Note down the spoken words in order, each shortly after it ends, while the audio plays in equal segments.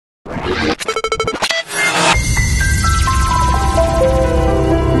اهلا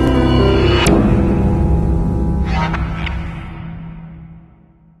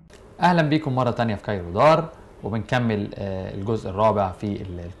بيكم مره تانية في كايرو دار، وبنكمل الجزء الرابع في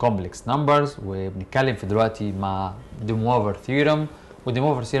الكومبلكس نمبرز، وبنتكلم في دلوقتي مع ديموفر ثيورم.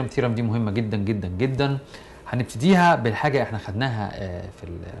 وديموفر ثيورم دي مهمه جدا جدا جدا. هنبتديها بالحاجه احنا خدناها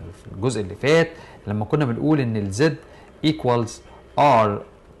في الجزء اللي فات، لما كنا بنقول ان الزد ايكوالز ار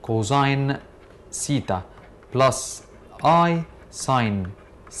كوزاين سيتا بلس اي ساين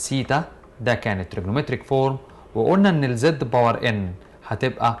سيتا. ده كانت تريجونومتريك فورم، وقلنا ان الزد باور ان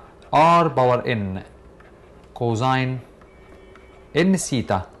هتبقى r باور n كوزاين n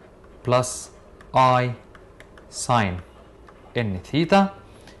ثيتا بلس i ساين n ثيتا.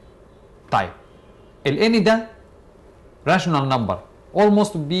 طيب ال n ده rational number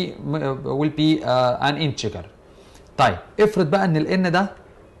almost will be an integer. طيب افرض بقى ان ال n ده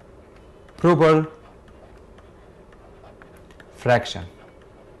proper fraction.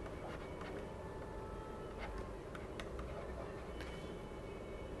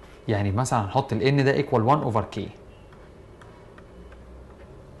 يعني مثلا هنحط ال n ده equal 1 over k.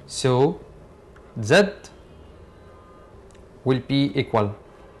 So z will be equal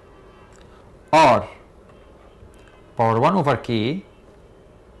r power 1 over k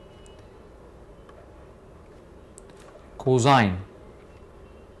cosine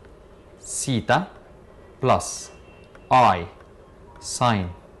theta plus I sine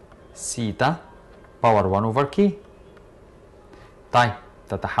theta power 1 over k. طيب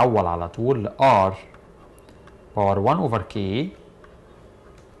تتحول على طول ل r باور 1 over k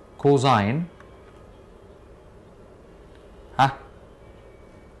كوزاين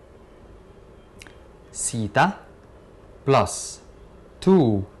سيتا بلس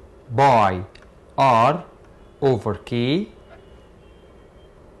 2 باي r over k.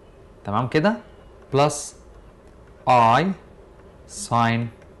 تمام كده، بلس I ساين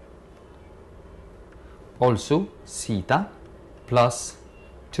also سيتا plus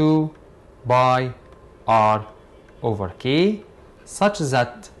 2 by r over k such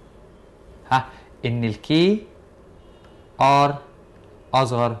that ان ال k r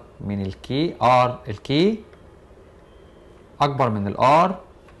اصغر من ال k r ال k اكبر من ال r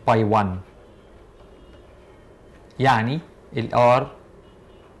by 1. يعني ال r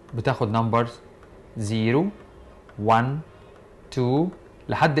بتاخد numbers 0 1 2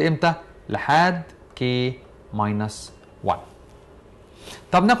 لحد امتى؟ لحد k minus 1.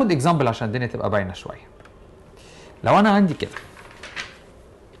 طب ناخد اكزامبل عشان الدنيا تبقى باينه شويه. لو انا عندي كده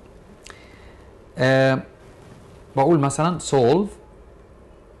بقول مثلا solve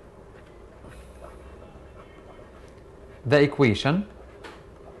the equation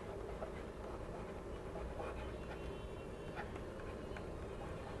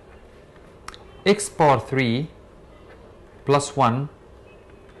x power 3 plus 1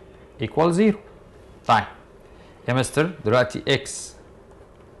 equals 0. طيب يا مستر دلوقتي x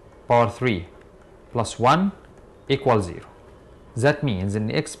power 3 plus 1 equals 0. That means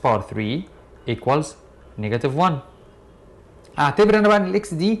ان x power 3 equals negative 1. اعتبر انا بقى ان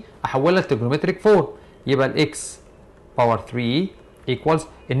الاكس دي احولها لتريجونومتريك فورم، يبقى الاكس باور 3 equals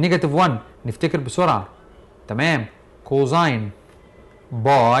النيجاتيف 1. نفتكر بسرعه، تمام، كوزاين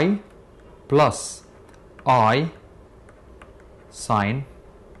باي بلس اي ساين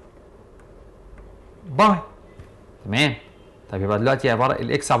باي. تمام. طيب يبقى دلوقتي عباره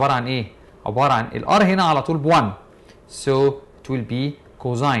الاكس عباره عن ايه؟ عباره عن الار هنا على طول ب 1. So it will be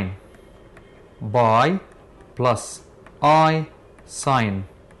cosine باي بلس I ساين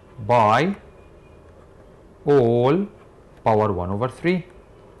باي all power 1 over 3.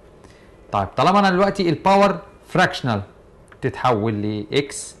 طيب طالما انا دلوقتي الباور فراكشنال تتحول ل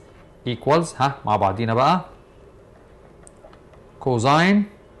x equals مع بعضينا بقى cosine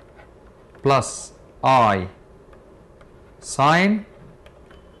بلس I ساين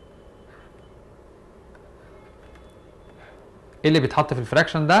اللي بيتحط في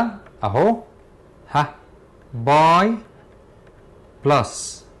الفراكشن ده اهو باي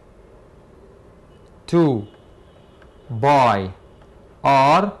بلس 2 باي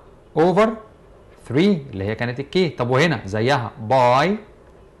r اوفر 3 اللي هي كانت الكي. طب وهنا زيها باي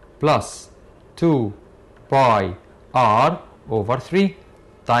بلس 2 باي r اوفر 3.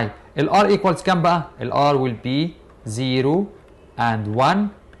 طيب الار ايكوالز كام بقى؟ الار will be 0 and 1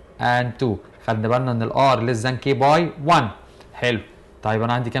 and 2. خدنا بالنا ان الار less than k باي 1. حلو. طيب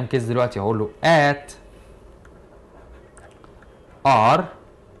انا عندي كام كيس دلوقتي؟ هقول له at r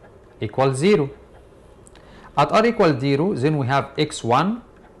equals 0. At r equals 0, then we have x1.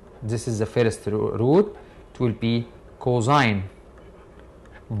 This is the first root. It will be cosine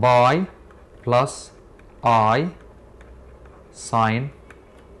باي بلس اي ساين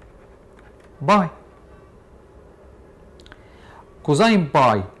باي. كوزين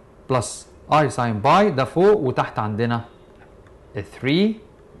باي بلس اي ساين باي ده فوق، وتحت عندنا 3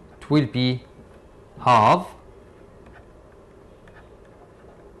 it will be half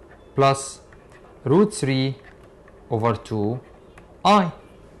plus root 3 over 2 I.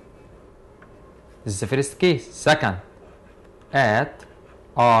 This is the first case. Second, at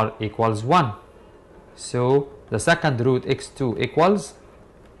r equals 1. So the second root x2 equals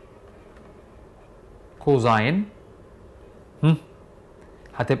cosine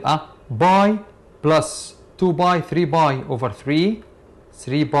هتبقى باي plus 2 باي 3 باي over 3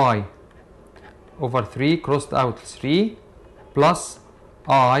 3 باي over 3 crossed out 3 plus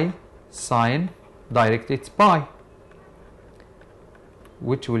I sine direct it's pi,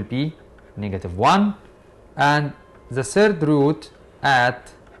 which will be negative 1, and the third root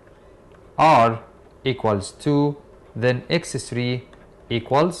at r equals 2, then x3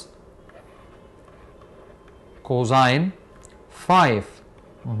 equals cosine 5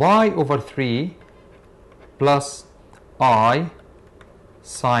 pi over 3 plus I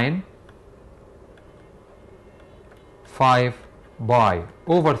sine 5 pi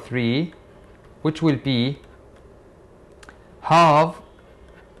over 3, which will be half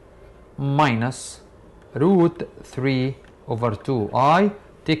minus root 3 over 2i.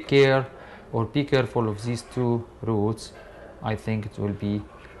 Take care or be careful of these two roots. I think it will be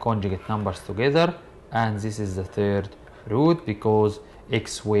conjugate numbers together, and this is the third root because x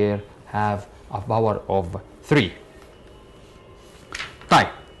square have a power of 3. طيب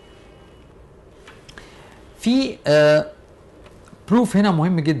في بروف هنا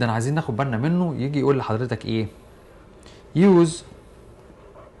مهم جدا عايزين ناخد بالنا منه. يجي يقول لحضرتك ايه؟ use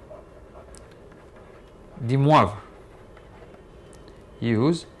de Moivre.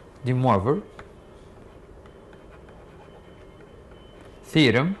 Use de Moivre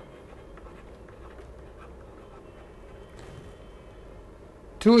theorem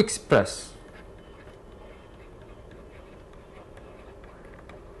to express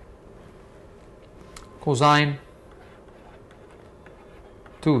cosine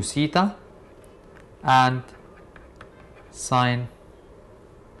 2 theta and sine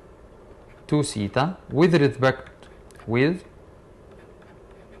 2 theta with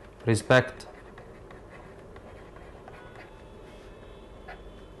respect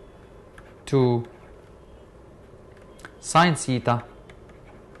to sine theta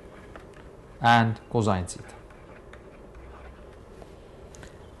and cosine theta.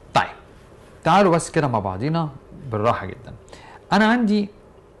 طيب تعالوا بس كده مع بعضينا بالراحة جدا. أنا عندي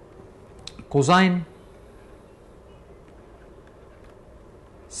كوزين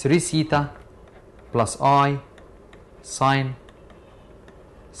 3 ثيتا بلس اي ساين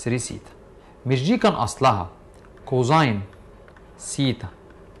 3 ثيتا. مش دي كان أصلها كوزين ثيتا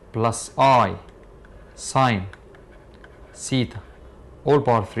بلس اي ساين ثيتا all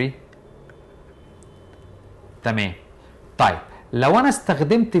باور 3؟ تمام. طيب لو أنا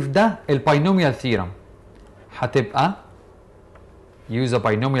استخدمت في ده الباينوميال ثيرم هتبقى use a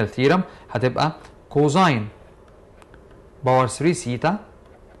binomial theorem هتبقى كوزين باور 3 ثيتا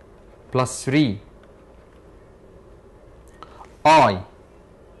بلس 3 اي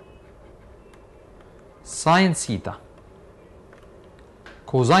ساين ثيتا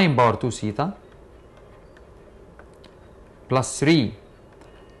كوزين باور 2 ثيتا بلس 3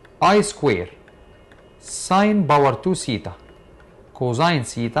 اي سكوير ساين باور 2 ثيتا كوزين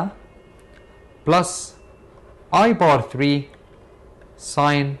ثيتا بلس اي باور 3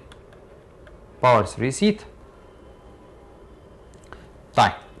 ساين باور 3 ثيتا.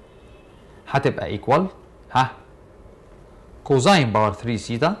 طيب هتبقى ايكوال كوزين باور 3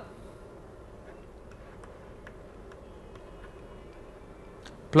 ثيتا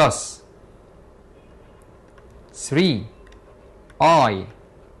بلس 3 اي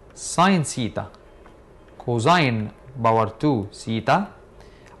ساين ثيتا كوزين باور 2 ثيتا.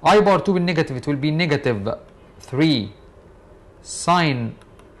 اي باور 2 بالنيجاتيف it will be negative 3 ساين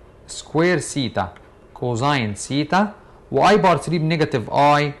سكوير ثيتا كوزين ثيتا، واي باور 3 بنيجاتيف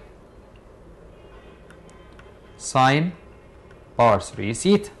اي ساين باور 3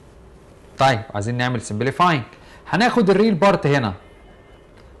 ثيتا. طيب عايزين نعمل سمبليفاينج. هناخد الريل بارت هنا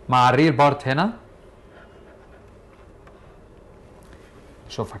مع الريل بارت هنا،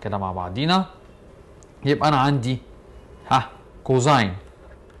 نشوفها كده مع بعضينا. يبقى انا عندي كوزين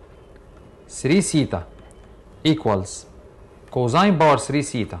 3 ثيتا equals كوزين باور 3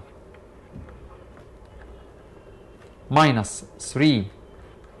 ثيتا minus 3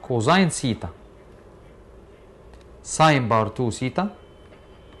 كوزين ثيتا ساين باور 2 ثيتا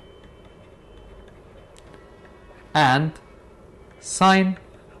and sine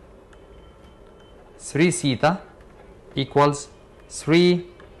 3 theta equals 3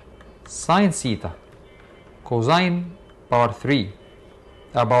 sine theta cosine power 3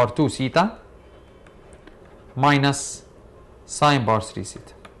 power 2 theta minus sine power 3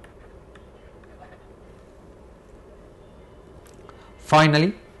 theta.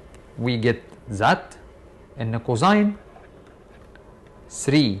 Finally, we get that in cosine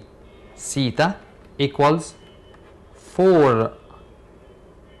 3 theta equals 4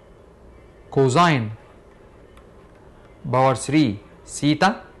 cosine power 3 theta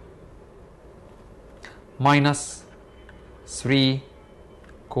minus 3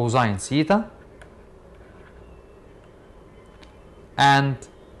 cosine theta, and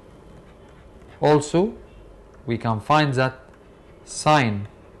also we can find that sine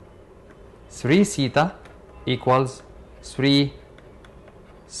 3 theta equals 3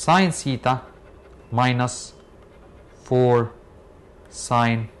 sine theta minus 4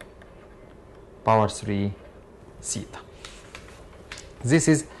 sine power 3 theta. This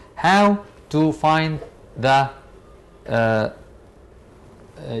is how to find the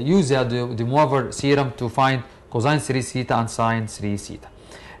use the de Moivre theorem to find cosine 3 theta and sine 3 theta.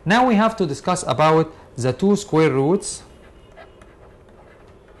 Now we have to discuss about the two square roots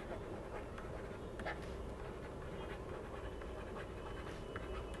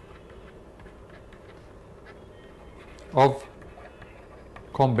of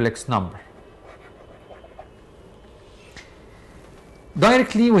complex number.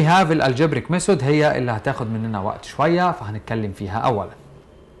 Directly we have الالجبريك method هي اللي هتاخد مننا وقت شوية فهنتكلم فيها أولا.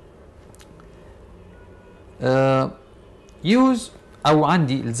 use أو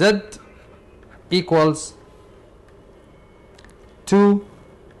عندي ال z equals 2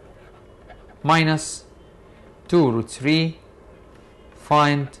 minus 2 root 3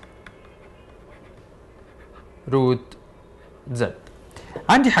 find root z.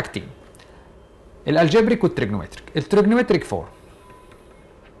 عندي حاجتين الالجبريك والتريجنومتريك. التريجنومتريك 4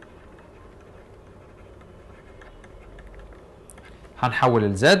 هنحول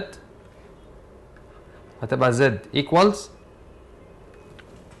ال z هتبقى z equals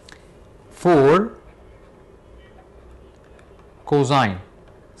 4 cosine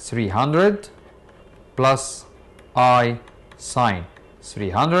 300 plus I sine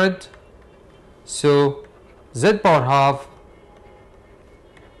 300. So z power half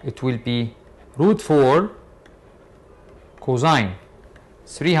it will be root 4 cosine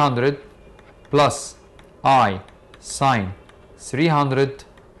 300 plus I sine 300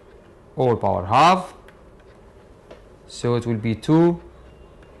 all power half. So it will be 2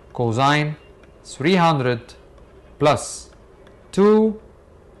 cosine 300 plus 2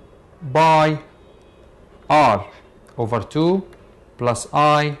 by r over 2 plus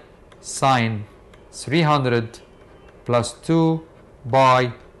I sine 300 plus 2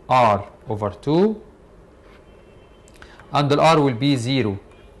 by r over 2, and the r will be 0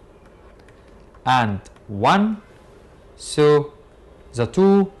 and 1. So the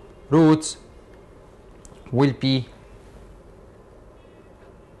two roots will be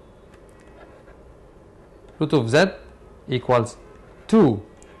root of z equals 2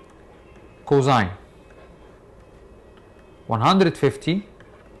 cosine 150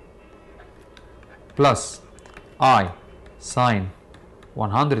 plus I sine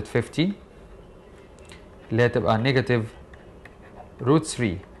 150 اللي هتبقى نيجاتيف روت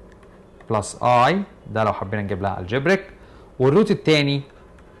 3 بلس I ده لو حبينا نجيب لها الجبريك، والروت الثاني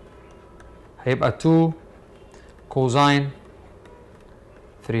هيبقى 2 كوزين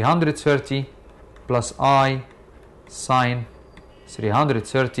 330 بلس I ساين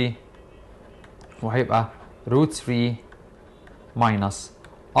 330 وهيبقى روت 3 ماينس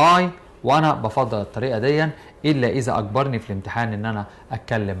I. وانا بفضل الطريقه دي الا اذا اجبرني في الامتحان ان انا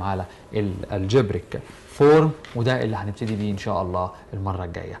اتكلم على الجبريك فورم، وده اللي هنبتدي بيه ان شاء الله المره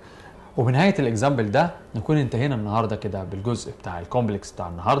الجايه. وبنهايه الاكزامبل ده نكون انتهينا النهارده كده بالجزء بتاع الكومبلكس بتاع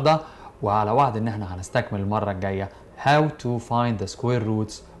النهارده، وعلى وعد ان احنا هنستكمل المره الجايه how to find the square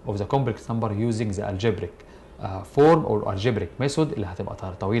roots of the complex number using the algebraic form or algebraic method اللي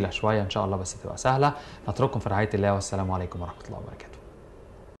هتبقى طويله شويه ان شاء الله بس تبقى سهله. نترككم في رعايه الله والسلام عليكم ورحمه الله وبركاته.